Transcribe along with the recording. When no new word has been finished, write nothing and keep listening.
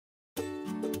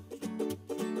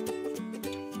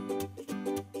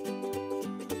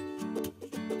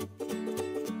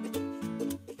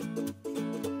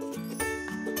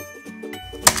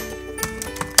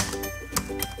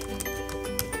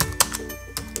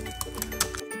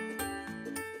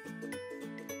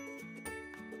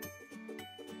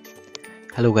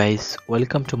Hello guys,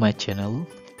 welcome to my channel.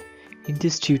 In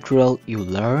this tutorial you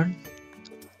learn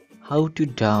how to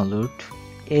download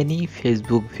any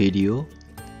Facebook video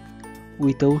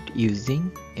without using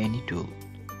any tool.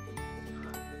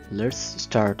 Let's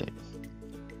start it.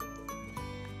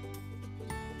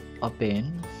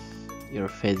 Open your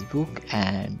Facebook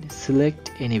and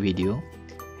select any video.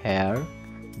 Here,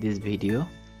 this video.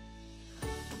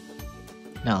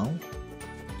 Now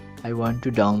I want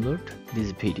to download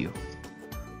this video.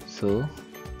 So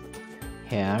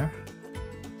here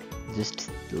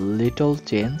just little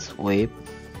change web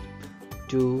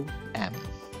to M.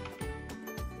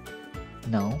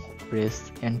 Now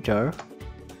press enter.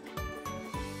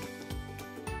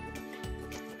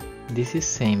 This is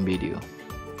same video,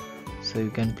 so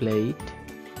you can play it.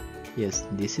 Yes,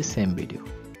 this is same video,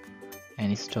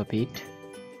 and stop it.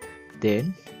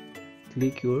 Then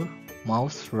click your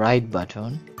mouse right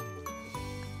button.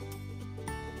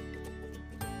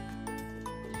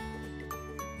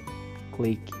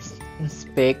 Click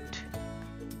inspect.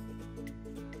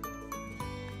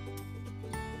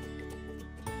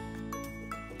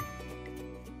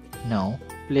 Now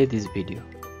play this video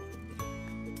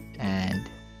and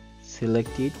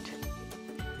select it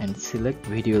and select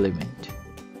video element.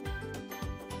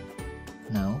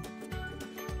 Now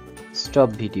stop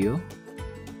video.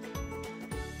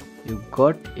 You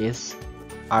got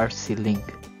src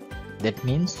link, that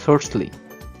means source link.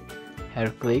 Here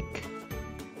click,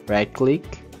 right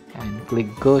click and click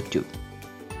go to.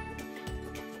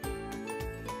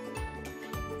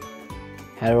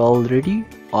 Here already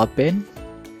open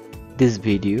this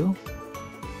video.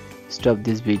 Stop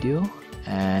this video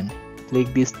and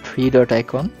click this three dot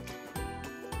icon.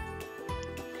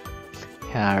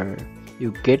 Here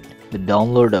you get the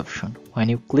download option. When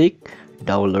you click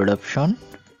download option,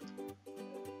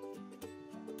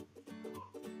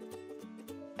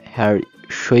 here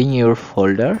showing your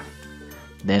folder,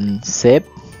 then save.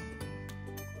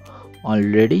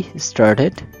 Already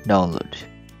started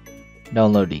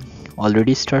downloading.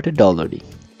 Already started downloading.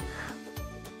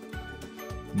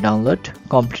 Download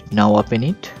complete. Now open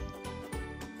it.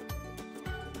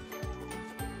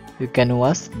 You can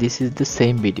watch. This is the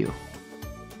same video.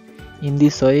 In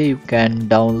this way you can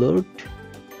download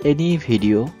any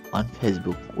video on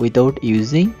Facebook without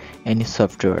using any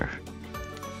software.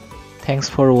 Thanks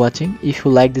for watching. If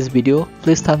you like this video,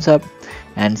 please thumbs up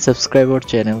and subscribe our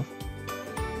channel.